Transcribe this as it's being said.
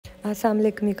अस्सलाम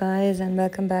वालेकुम guys and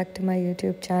welcome back to my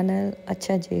YouTube channel.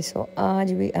 अच्छा जी, सो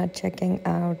आज वी आर चेकिंग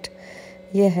आउट,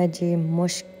 ये है जी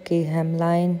मुश्क की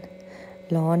हेमलाइन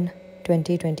लॉन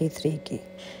 2023 की।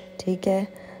 ठीक है,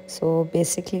 so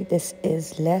basically this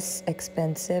is less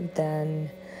expensive than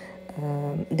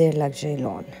there luxury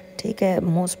lawn. ठीक है,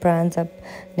 मोस्ट ब्रांड्स अब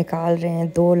निकाल रहे हैं,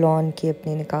 दो लॉन की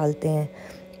अपनी निकालते हैं,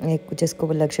 एक जिसको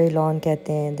वो लग्जरी लॉन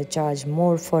कहते हैं, they charge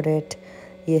more for it.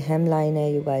 ये हेम लाइन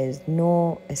है, यू गाइस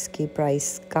नो इसकी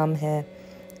प्राइस कम है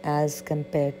as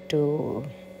compare to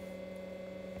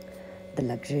the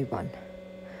luxury one.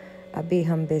 अभी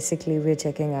हम बेसिकली वे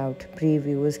चेकिंग आउट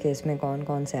प्रीव्यूज़ के इसमें कौन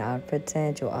कौन से आउटफिट्स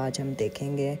हैं जो आज हम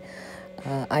देखेंगे।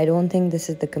 I don't think this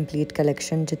is the complete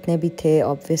collection, जितने भी थे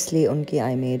ऑब्वियसली उनकी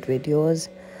आई मेड वीडियोज़,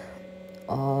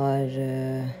 और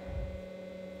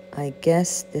I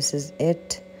guess this is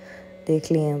it.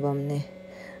 देख लिए अब हमने।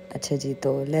 अच्छा जी,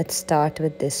 तो let's start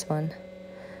with this one.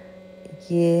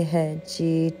 ये है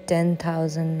जी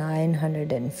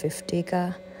 10,950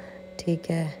 का। ठीक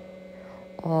है,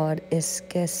 और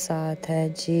इसके साथ है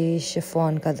जी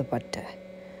शिफॉन का दुपट्टा है।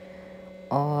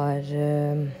 और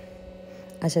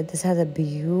अच्छा, this has a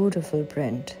beautiful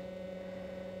print.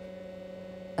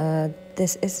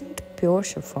 This isn't pure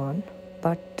chiffon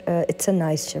but it's a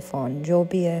nice chiffon. जो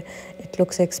भी है, it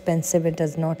looks expensive, it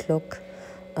does not look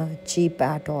cheap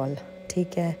at all.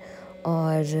 ठीक है,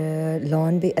 और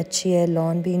लॉन भी अच्छी है।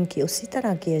 लॉन भी इनकी उसी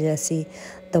तरह की है जैसी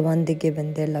the one they give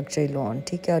in their luxury lawn.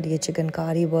 ठीक है, और ये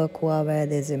चिकनकारी वर्क हुआ हुआ है,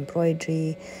 देयर इज़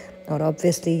एम्ब्रॉयडरी, और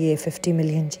ऑब्वियसली ये 50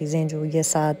 मिलियन चीज़ें जो ये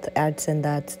साथ एड्स एंड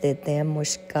दैट्स देते हैं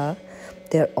मुश्क का,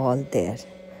 दे आर ऑल देयर।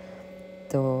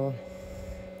 तो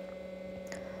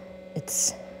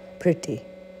इट्स प्रिटी।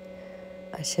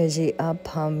 अच्छा जी, अब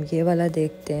हम ये वाला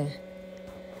देखते हैं।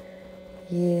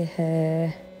 ये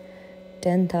है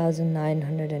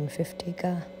 10,950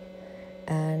 का।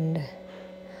 एंड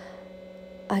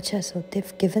अच्छा, सो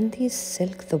they've given these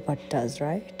silk dupattas,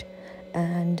 right?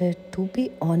 And to be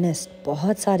honest,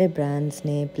 बहुत सारे ब्रांड्स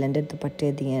ने ब्लेंडेड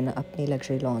दुपट्टे दिए हैं ना अपनी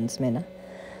लग्जरी लॉन्स में ना,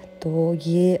 तो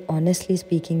ये ऑनेस्टली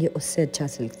स्पीकिंग ये उससे अच्छा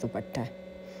सिल्क दुपट्टा है।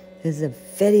 This is a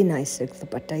very nice silk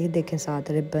दुपट्टा। ये देखें,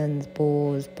 साथ रिबन्स,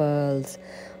 बोज, पर्ल्स,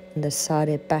 अंदर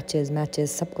सारे पैचेस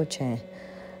मैचेस सब कुछ हैं।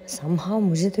 समहाउ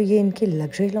मुझे तो ये इनकी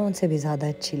लग्जरी लॉन से भी ज़्यादा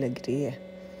अच्छी लग रही है।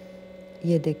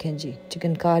 ये देखें जी,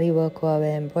 चिकनकारी वर्क हुआ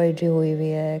है, एम्ब्रॉयडरी हुई हुई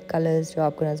है, कलर्स जो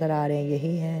आपको नज़र आ रहे हैं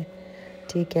यही है।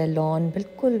 ठीक है, लॉन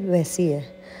बिल्कुल वैसी है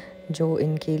जो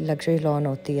इनकी लग्जरी लॉन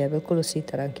होती है, बिल्कुल उसी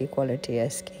तरह की क्वालिटी है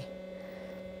इसकी।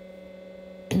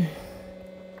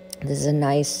 This is a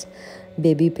nice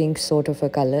baby pink sort of a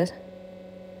colour.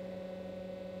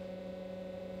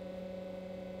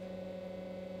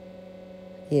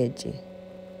 ये जी।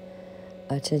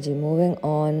 अच्छा जी, मूविंग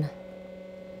ऑन।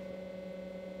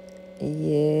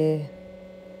 ये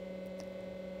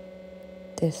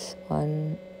this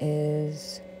one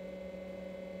is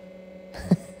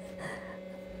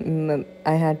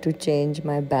I had to change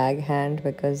my bag hand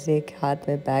because एक हाथ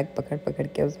में बैग पकड़ पकड़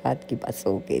के उस हाथ की बस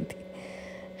हो गई थी।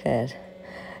 खैर,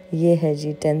 ये है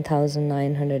जी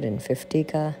 10,950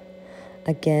 का।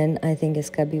 अगेन आई थिंक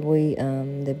इसका भी वही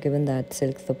they've given that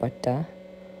silk dupatta.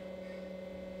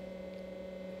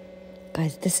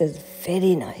 Guys, this is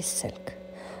very nice silk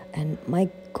and my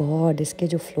god, इसके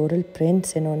जो फ्लोरल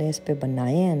प्रिंट्स इन्होंने इस पे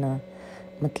बनाए हैं ना,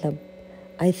 मतलब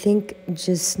आई थिंक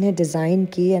जिसने डिज़ाइन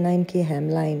की है ना इनकी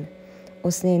हेमलाइन,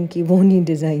 उसने इनकी वो नहीं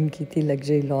डिज़ाइन की थी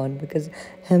luxury lawn, because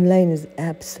hemline is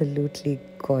absolutely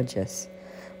gorgeous.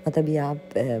 मतलब ये आप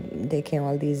देखें,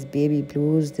 all these baby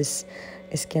blues, this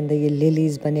इसके अंदर ये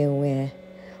लिलीज बने हुए हैं,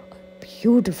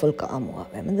 ब्यूटीफुल काम हुआ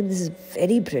है। मतलब this is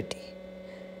very pretty,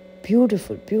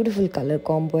 beautiful beautiful colour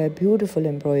combo है, ब्यूटीफुल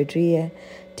एम्ब्रॉयडरी है।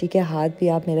 ठीक है, हाथ भी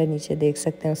आप मेरा नीचे देख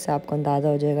सकते हैं, उससे आपको अंदाज़ा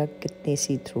हो जाएगा कितनी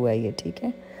सी थ्रू है ये। ठीक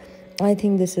है, I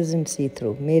think this is in C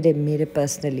through, मेरे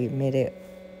पर्सनली मेरे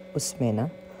उसमें ना।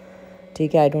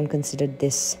 ठीक है, I don't consider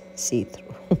this C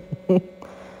through.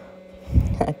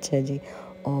 अच्छा जी,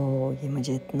 ओह ये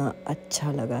मुझे इतना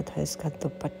अच्छा लगा था इसका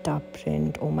दुपट्टा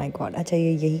प्रिंट, ओ माय गॉड। अच्छा,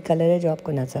 ये यही कलर है जो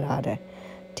आपको नज़र आ रहा है।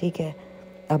 ठीक है,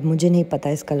 अब मुझे नहीं पता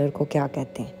इस कलर को क्या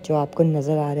कहते हैं, जो आपको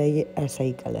नज़र आ रहा है ये ऐसा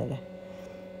ही कलर है,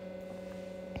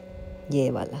 ये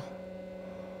वाला।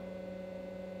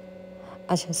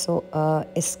 अच्छा, सो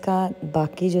इसका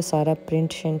बाकी जो सारा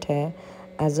प्रिंट शिंट है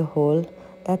as a whole,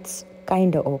 that's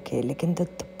kind okay, लेकिन जो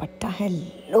दुपट्टा है,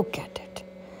 look at it,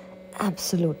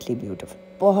 absolutely beautiful.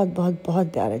 बहुत बहुत बहुत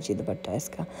प्यारा जी दुपट्टा है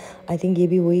इसका। आई थिंक ये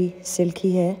भी वही सिल्क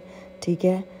ही है। ठीक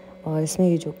है, और इसमें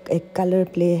ये जो एक कलर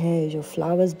प्ले है, जो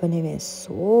फ्लावर्स बने हुए हैं,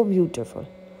 so beautiful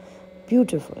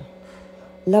beautiful.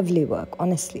 Lovely work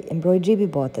honestly. Embroidery भी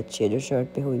बहुत अच्छी है जो शर्ट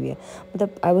पे हुई है. मतलब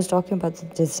I was talking about the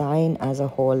design as a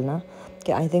whole ना,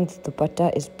 कि I think dupatta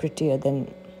is prettier then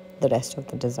the rest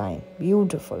of the design.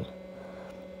 Beautiful.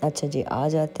 अच्छा जी, आ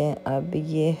जाते हैं. अब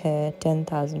ये है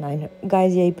 10,900.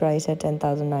 गाइस यही प्राइस है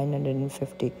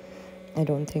 10,950. आई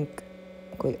डोंट थिंक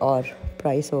कोई और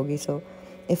प्राइस होगी. So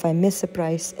if I miss a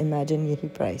price, imagine यही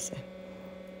प्राइस है.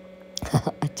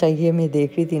 अच्छा, ये मैं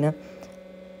देख रही थी ना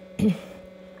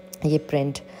ये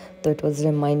प्रिंट, तो it was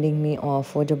reminding me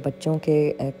of वो जो बच्चों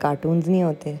के कार्टून्स नहीं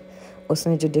होते,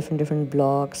 उसमें जो डिफरेंट डिफरेंट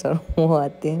ब्लॉक्स और वो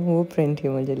आते हैं, वो प्रिंट ही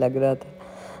मुझे लग रहा था.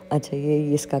 अच्छा,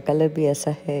 ये इसका कलर भी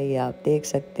ऐसा है, ये आप देख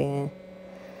सकते हैं.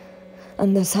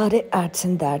 अंदर सारे एड्स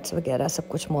एंड दैट्स वगैरह सब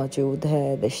कुछ मौजूद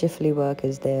है. The Schiffli work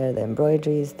is there, the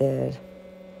embroidery is there.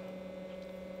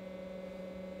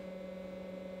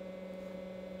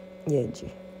 ये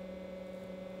जी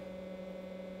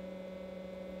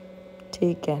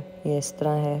ठीक है, ये इस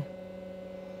तरह है.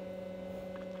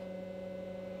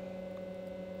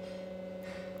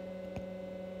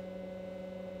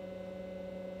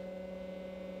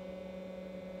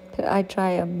 फिर आई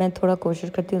ट्राई, अब मैं थोड़ा कोशिश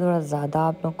करती हूँ थोड़ा ज़्यादा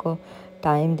आप लोग को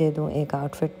टाइम दे दूँ, एक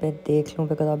आउटफिट पे देख लूँ,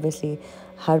 बिकॉज ऑब्वियसली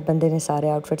हर बंदे ने सारे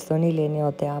आउटफिट्स तो नहीं लेने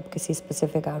होते. आप किसी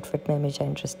स्पेसिफिक आउटफिट में हमेशा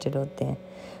इंटरेस्टेड होते हैं.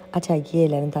 अच्छा, ये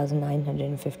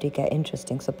 11,950 का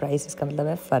इंटरेस्टिंग. सो प्राइस इसका मतलब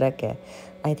है फ़र्क है.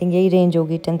 आई थिंक यही रेंज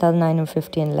होगी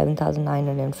 10,950 एंड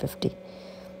 11,950.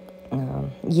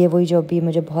 ये वही जो अभी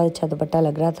मुझे बहुत अच्छा दुपट्टा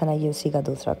लग रहा था ना, ये उसी का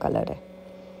दूसरा कलर है.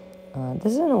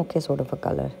 This is an okay sort of a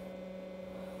colour.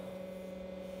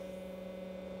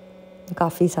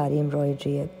 काफ़ी सारी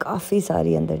एम्ब्रॉयडरी है, काफ़ी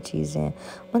सारी अंदर चीज़ें हैं.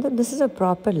 मतलब this is a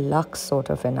proper lux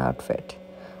sort of N outfit.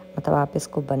 मतलब आप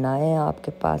इसको बनाएं,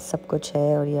 आपके पास सब कुछ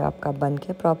है और ये आपका बन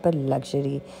के प्रॉपर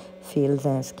लग्जरी फील्स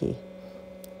हैं इसकी.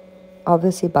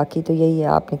 ऑब्वियसली बाकी तो यही है,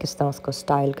 आपने किस तरह उसको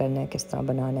स्टाइल करना है, किस तरह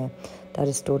बनाना है, that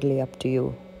is totally up to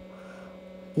you.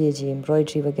 ये जी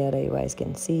एम्ब्रॉयडरी वगैरह यू गाइस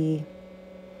कैन सी.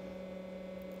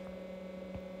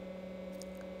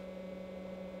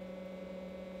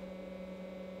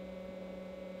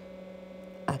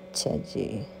 अच्छा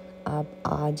जी, आप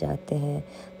आ जाते हैं.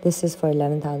 This is for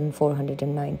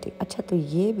 11,490. अच्छा, तो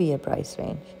ये भी है price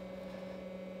range.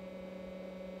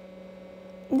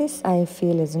 This I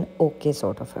feel is an okay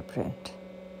sort of a print.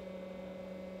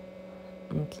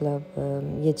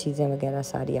 मतलब ये चीज़ें वगैरह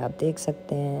सारी आप देख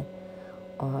सकते हैं.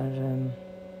 और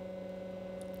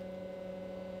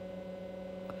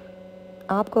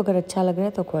आपको अगर अच्छा लग रहा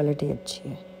है तो क्वालिटी अच्छी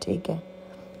है, ठीक है.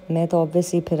 मैं तो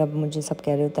ऑब्वियसली फिर अब मुझे सब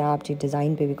कह रहे होते हैं आप जी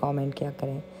डिज़ाइन पे भी कमेंट क्या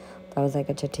करें, तो आई वाज लाइक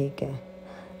अच्छा ठीक है,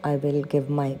 I will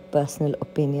give my personal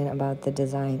opinion about the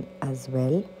design as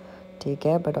well. ठीक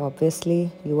है, but obviously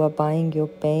you are buying, you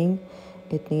are paying,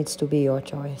 it needs to be your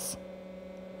choice.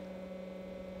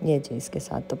 ये जी इसके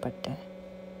साथ दुपट्टा है.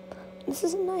 This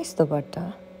is a nice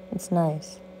dupatta, it's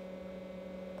nice.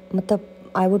 मतलब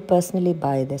I would personally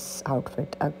by this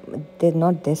outfit.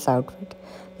 Not this outfit,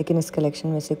 लेकिन इस collection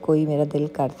में से कोई मेरा दिल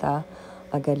करता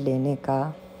अगर लेने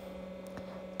का,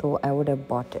 तो I would have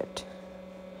bought it.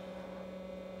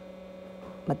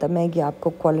 मतलब मैं ये आपको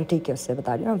क्वालिटी के उससे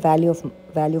बता रही हूँ ना,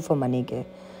 वैल्यू फॉर मनी के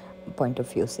पॉइंट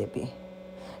ऑफ व्यू से भी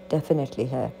डेफिनेटली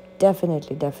है.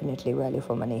 डेफिनेटली वैल्यू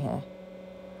फॉर मनी है.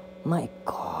 माय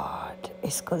गॉड,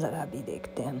 इसको ज़रा भी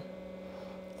देखते हैं.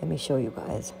 Let me show you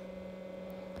guys.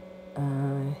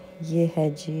 ये है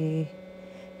जी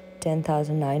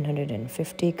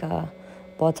 10,950 का.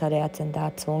 बहुत सारे एड्स एंड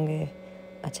दैट्स होंगे.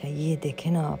 अच्छा, ये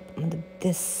देखें ना आप, मतलब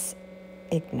दिस,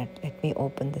 एक minute, let me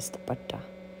open this दुपट्टा.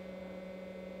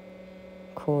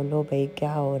 खोलो भाई,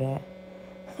 क्या हो रहा है?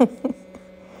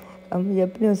 अब मुझे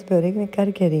अपने उस पर हो रहा है कि मैं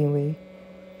कर क्या रही हूँ भाई.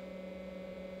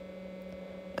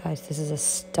 Guys, this is a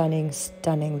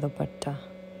stunning दुपट्टा.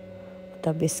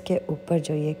 तब इसके ऊपर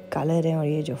जो ये कलर है और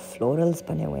ये जो फ्लोरल्स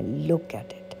बने हुए हैं, look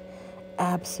at it,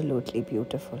 absolutely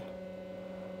beautiful.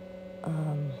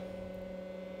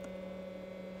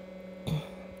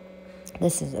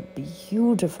 This is a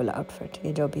beautiful outfit.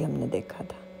 ये जो भी हमने देखा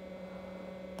था,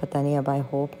 पता नहीं, अब आई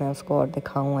होप मैं उसको और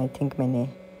दिखाऊं. आई थिंक मैंने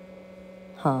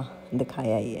हाँ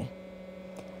दिखाया ही है.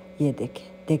 ये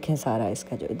देखें सारा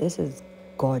इसका जो, this is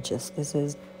gorgeous. This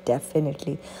is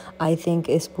definitely, I think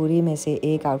इस पूरी में से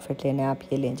एक आउटफिट लेना है, आप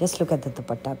ये लें. Just look at the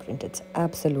dupatta print, it's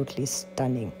absolutely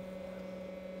stunning.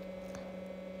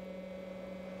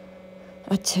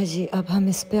 अच्छा जी, अब हम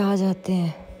इस पे आ जाते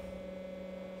हैं.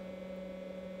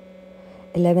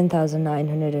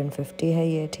 11,950 है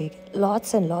ये, ठीक है.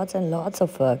 Lots and lots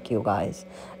of work you guys,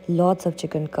 lots of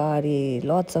chikankari,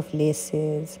 lots of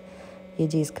laces. ये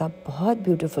जी इसका बहुत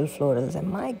ब्यूटीफुल फ्लोरल्स है.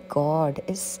 माय गॉड,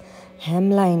 इस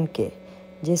हेमलाइन के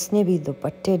जिसने भी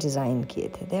दुपट्टे डिज़ाइन किए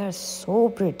थे, दे आर सो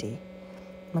प्रिटी.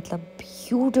 मतलब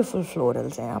ब्यूटीफुल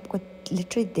फ्लोरल्स हैं, आपको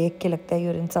लिटरली देख के लगता है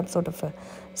you're in some sort of a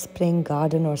spring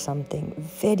garden और something,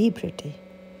 very pretty,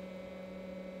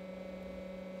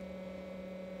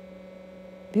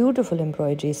 beautiful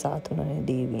embroidery साथ उन्होंने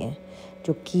दी हुई हैं,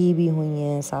 जो की भी हुई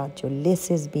हैं, साथ जो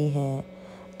लेसेस भी हैं.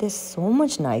 There's so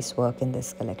much nice work in this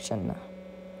collection ना.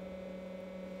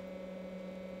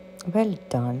 Well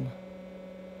done.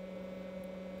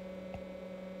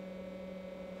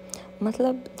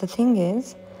 मतलब the thing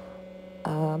is,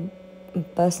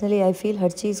 personally I feel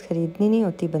हर चीज़ ख़रीदनी नहीं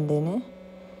होती बंदे ने,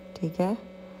 ठीक है.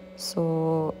 So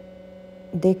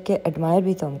देख के admire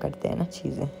भी तो हम करते हैं ना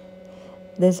चीज़ें.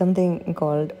 There's something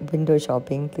called window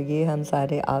shopping. तो ये हम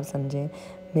सारे आप समझें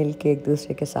मिल के एक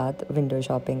दूसरे के साथ विंडो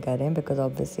शॉपिंग कर रहे हैं, बिकॉज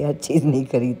ऑब्वियसली हर चीज़ नहीं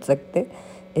ख़रीद सकते,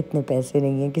 इतने पैसे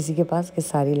नहीं हैं किसी के पास कि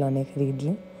सारी लौने ख़रीद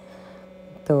लें.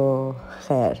 तो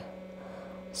खैर,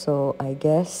 सो I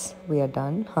guess we are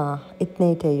done. हाँ, इतने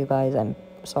ही थे you guys. I am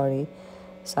sorry,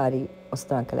 सारी उस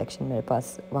तरह कलेक्शन मेरे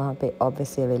पास वहाँ पे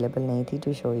ऑब्वियसली अवेलेबल नहीं थी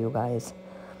टू शो यू गाइस.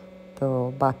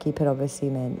 तो बाकी फिर ऑब्वियसली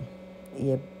मैं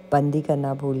ये बंद ही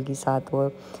करना भूल गई. साथ वो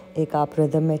एक आप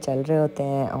रिदम में चल रहे होते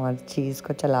हैं और चीज़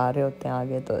को चला रहे होते हैं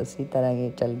आगे, तो इसी तरह ये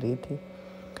चल रही थी.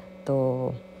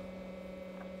 तो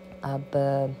अब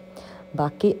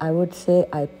बाकी I would say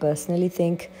I personally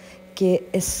think कि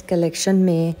इस कलेक्शन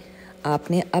में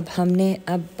आपने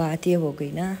अब बात ये हो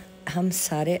गई ना, हम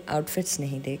सारे आउटफिट्स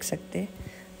नहीं देख सकते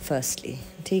फर्स्टली,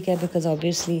 ठीक है, बिकॉज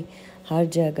ऑब्वियसली हर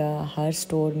जगह हर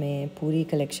स्टोर में पूरी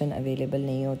कलेक्शन अवेलेबल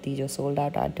नहीं होती. जो सोल्ड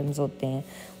आउट आइटम्स होते हैं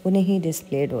वो नहीं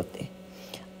डिस्प्लेड होते.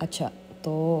 अच्छा,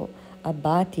 तो अब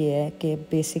बात यह है कि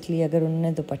बेसिकली अगर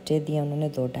उन्होंने दुपट्टे दिए, उन्होंने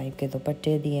 2 टाइप के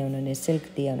दुपट्टे दिए, उन्होंने सिल्क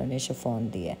दिया, उन्होंने शिफॉन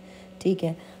दिया, ठीक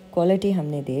है. क्वालिटी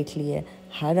हमने देख ली है.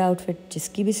 हर आउटफिट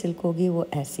जिसकी भी सिल्क होगी वो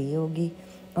ऐसी ही होगी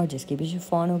और जिसकी भी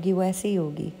शिफॉन होगी वो ऐसी ही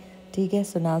होगी, ठीक है.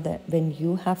 So now that when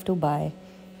you have to bye,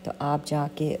 तो आप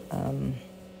जाके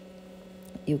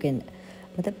यू कैन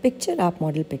मतलब पिक्चर, आप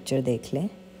मॉडल पिक्चर देख लें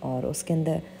और उसके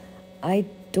अंदर आई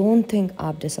डोंट थिंक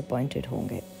आप डिसअपॉइंटेड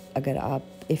होंगे अगर आप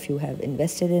if you have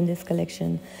invested in this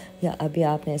collection, या अभी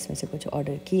आपने इसमें से कुछ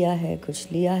ऑर्डर किया है,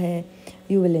 कुछ लिया है,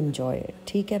 यू विल एन्जॉय इट,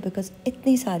 ठीक है. बिकॉज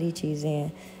इतनी सारी चीज़ें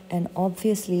हैं. And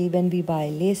obviously when we bye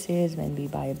laces, when we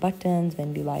bye buttons,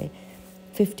 when we bye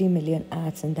 50 million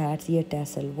ads and that's, ये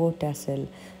टैसल, वो टैसल,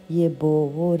 ये बो,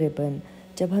 वो रिबन,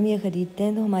 जब हम ये ख़रीदते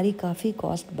हैं तो हमारी काफ़ी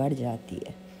कॉस्ट बढ़ जाती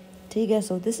है, ठीक है.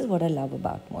 So this is what I love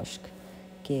about मुश्क,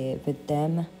 कि विद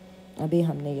देम अभी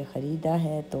हमने ये ख़रीदा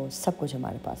है तो सब कुछ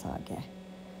हमारे पास आ गया है.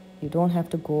 You don't have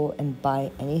to go and bye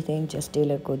anything, just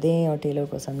Taylor को दें और टेलर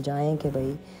को समझाएं कि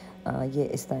भाई ये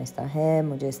इस तरह है,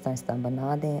 मुझे इस तरह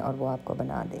बना दें, और वो आपको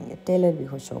बना देंगे. टेलर भी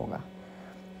खुश होगा.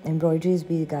 एम्ब्रॉयडरीज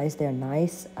भी guys they are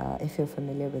nice if you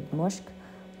familiar with मुश्क.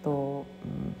 तो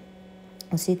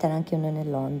उसी तरह की उन्होंने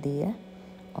लॉन दी है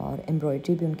और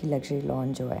एम्ब्रॉयडरी भी उनकी लग्जरी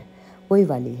लॉन जो है वही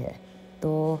वाली है.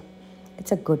 तो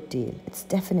it's a good deal, it's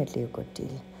definitely a good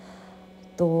deal.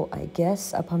 तो आई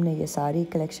गेस अब हमने ये सारी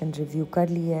कलेक्शन रिव्यू कर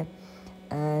ली है.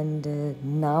 And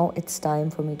now it's time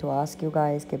for me to ask you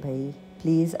guys कि भाई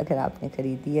प्लीज़ अगर आपने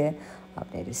ख़रीदी है,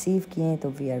 आपने रिसीव किए हैं, तो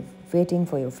we are waiting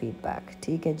for your feedback,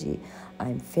 ठीक है जी.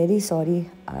 आई एम वेरी सॉरी,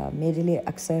 मेरे लिए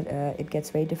अक्सर it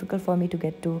gets very difficult for me to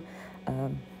get to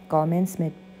comments.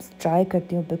 में ट्राई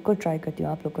करती हूँ, बिल्कुल ट्राई करती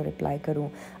हूँ आप लोग को रिप्लाई करूँ.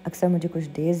 अक्सर मुझे कुछ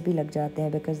डेज़ भी लग जाते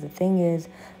हैं, because the thing is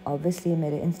obviously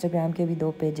मेरे इंस्टाग्राम के भी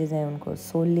 2 पेजेस हैं, उनको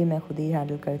सोलली मैं खुद ही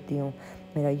हैंडल करती हूँ.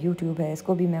 मेरा यूट्यूब है,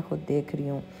 इसको भी मैं खुद देख रही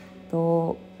हूँ.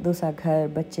 तो दूसरा घर,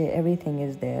 बच्चे, एवरीथिंग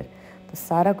इज़ देयर, तो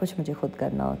सारा कुछ मुझे खुद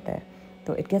करना होता है.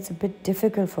 तो it gets a bit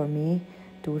difficult for me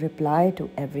to reply to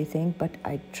everything, but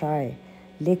I try.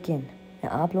 लेकिन मैं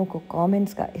आप लोगों को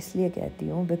कमेंट्स का इसलिए कहती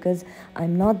हूँ because I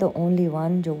am not the only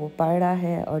one जो वो पढ़ रहा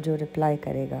है और जो रिप्लाई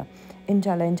करेगा.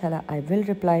 इंशाल्लाह I will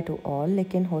reply to all.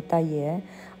 लेकिन होता ये है,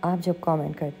 आप जब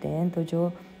कमेंट करते हैं तो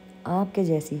जो आपके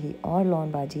जैसी ही और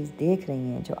लॉनबाजीज़ देख रही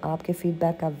हैं, जो आपके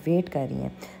फ़ीडबैक का वेट कर रही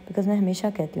हैं, बिकॉज़ मैं हमेशा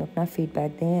कहती हूँ अपना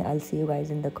फ़ीडबैक दें, I will see you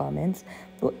guys in the comments.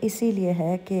 तो इसीलिए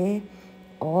है कि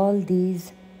ऑल दीज़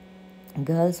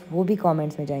गर्ल्स वो भी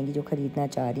कमेंट्स में जाएंगी जो ख़रीदना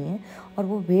चाह रही हैं, और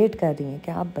वो वेट कर रही हैं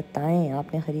कि आप बताएं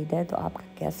आपने ख़रीदा है तो आपका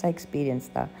कैसा एक्सपीरियंस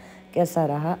था, कैसा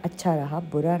रहा, अच्छा रहा,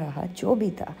 बुरा रहा, जो भी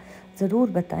था ज़रूर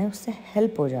बताएं. उससे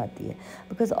हेल्प हो जाती है.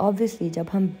 बिकॉज़ ऑब्वियसली जब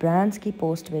हम ब्रांड्स की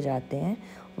पोस्ट पे जाते हैं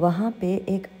वहाँ पे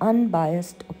एक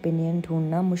अनबायस्ड ओपिनियन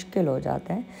ढूंढना मुश्किल हो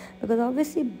जाता है. बिकॉज़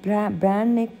ऑब्वियसली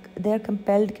ब्रांड ने दे आर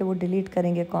कंपेल्ड कि वो डिलीट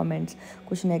करेंगे कमेंट्स,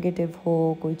 कुछ नेगेटिव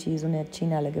हो, कोई चीज़ उन्हें अच्छी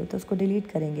ना लगे तो उसको डिलीट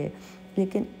करेंगे.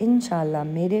 लेकिन इंशाल्लाह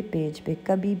मेरे पेज पे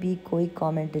कभी भी कोई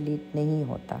कमेंट डिलीट नहीं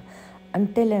होता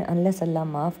अनटिल एंड अनलेस अल्लाह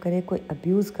माफ़ करे कोई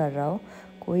अब्यूज़ कर रहा हो,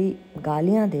 कोई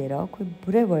गालियाँ दे रहा हो, कोई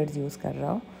बुरे वर्ड्स यूज़ कर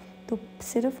रहा हो, तो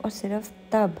सिर्फ़ और सिर्फ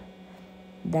तब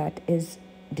दैट इज़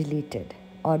डिलीटेड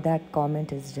और that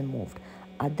comment is removed.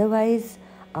 Otherwise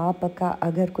आपका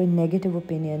अगर कोई नेगेटिव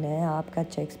ओपिनियन है, आपका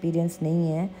अच्छा एक्सपीरियंस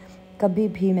नहीं है, कभी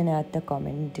भी मैंने आज तक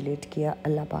कमेंट नहीं डिलीट किया,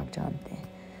 अल्लाह पाक जानते हैं।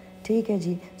 ठीक है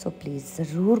जी, सो प्लीज़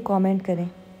ज़रूर कमेंट करें।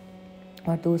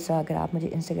 और दूसरा, अगर आप मुझे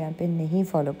इंस्टाग्राम पे नहीं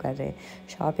फॉलो कर रहे,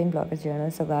 shopping bloggers journal,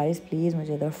 so guys please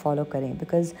मुझे इधर फॉलो करें,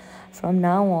 बिकॉज़ फ्रॉम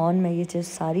नाउ ऑन मैं ये जो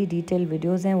सारी डिटेल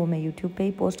वीडियोस हैं वो मैं यूट्यूब पे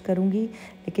ही पोस्ट करूँगी।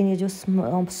 लेकिन ये जो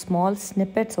स्मॉल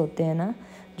स्निपेट्स होते हैं ना,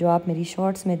 जो आप मेरी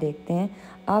शॉर्ट्स में देखते हैं,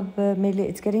 अब मेरे लिए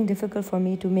it's getting difficult for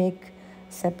me to make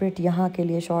separate यहाँ के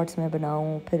लिए शॉर्ट्स में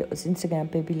बनाऊँ, फिर उस इंस्टाग्राम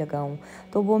पे भी लगाऊँ,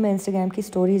 तो वो मैं इंस्टाग्राम की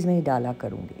स्टोरीज़ में ही डाला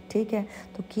करूँगी। ठीक है,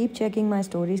 तो कीप चेकिंग माई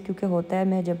स्टोरीज़, क्योंकि होता है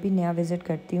मैं जब भी नया विज़िट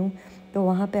करती हूँ तो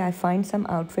वहाँ पे आई फाइंड सम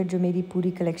आउटफिट जो मेरी पूरी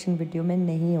कलेक्शन वीडियो में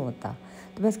नहीं होता,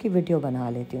 तो मैं उसकी वीडियो बना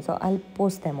लेती हूँ। सो I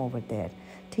post them over there.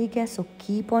 ठीक है, सो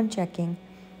कीप ऑन चेकिंग।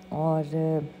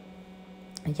 और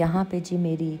यहाँ पे जी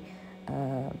मेरी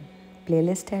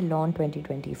प्लेलिस्ट है लॉन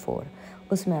 2024,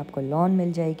 उसमें आपको लॉन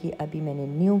मिल जाएगी। अभी मैंने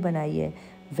न्यू बनाई है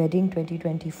वेडिंग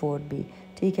 2024 भी।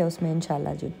 ठीक है, उसमें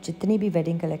इंशाल्लाह जो जितनी भी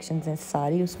वेडिंग कलेक्शंस हैं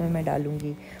सारी उसमें मैं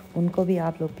डालूँगी, उनको भी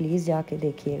आप लोग प्लीज़ जाके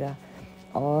देखिएगा।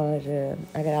 और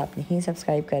अगर आप नहीं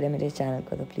सब्सक्राइब करें मेरे चैनल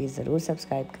को तो प्लीज़ ज़रूर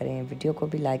सब्सक्राइब करें, वीडियो को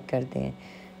भी लाइक कर दें।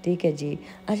 ठीक है जी।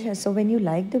 अच्छा, so when you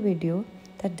like the video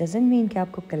that doesn't mean कि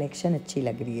आपको कलेक्शन अच्छी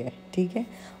लग रही है। ठीक है,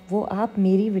 वो आप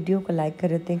मेरी वीडियो को लाइक कर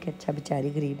रहे हैं कि अच्छा बेचारी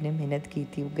गरीब ने मेहनत की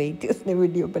थी, वो गई थी, उसने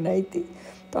वीडियो बनाई थी,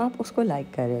 तो आप उसको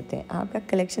लाइक कर रहे होते हैं, आपका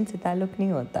कलेक्शन से ताल्लुक़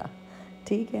नहीं होता।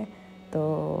 ठीक है,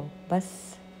 तो बस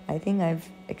I think I have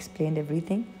explained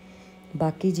everything.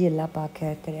 बाकी जी अल्लाह पाक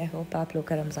खैर करे। आई होप आप लोग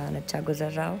का रमज़ान अच्छा गुजर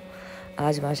रहा हो।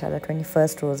 आज माशाल्लाह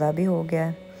 21 रोज़ा भी हो गया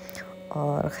है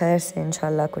और खैर से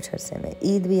इंशाल्लाह कुछ अरसे में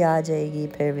ईद भी आ जाएगी,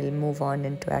 फिर will move on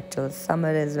into actual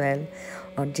summer as well.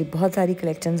 और जी बहुत सारी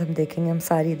कलेक्शंस हम देखेंगे, हम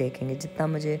सारी देखेंगे, जितना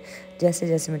मुझे जैसे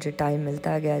जैसे मुझे टाइम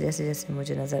मिलता गया, जैसे जैसे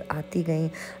मुझे नज़र आती गई।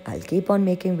 I will keep on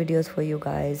making videos for you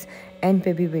guys. And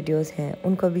पे भी वीडियोस हैं,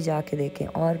 उनको भी जाके देखें।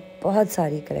 और बहुत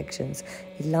सारी collections,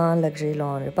 lawn luxury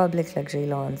lawn, Republic luxury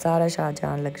lawn, सारा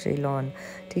शाहजहां लग्जरी लॉन,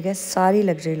 ठीक है, सारी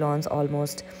luxury loans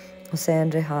almost,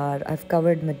 Hussain रिहार, I have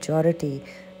covered majority,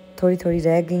 थोड़ी थोड़ी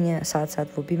रह गई हैं, साथ साथ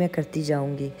वो भी मैं करती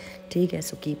जाऊंगी। ठीक है,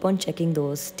 सो कीप ऑन चेकिंग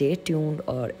दोस्त, स्टे ट्यून्ड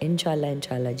और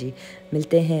इंशाल्लाह जी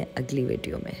मिलते हैं अगली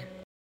वीडियो में।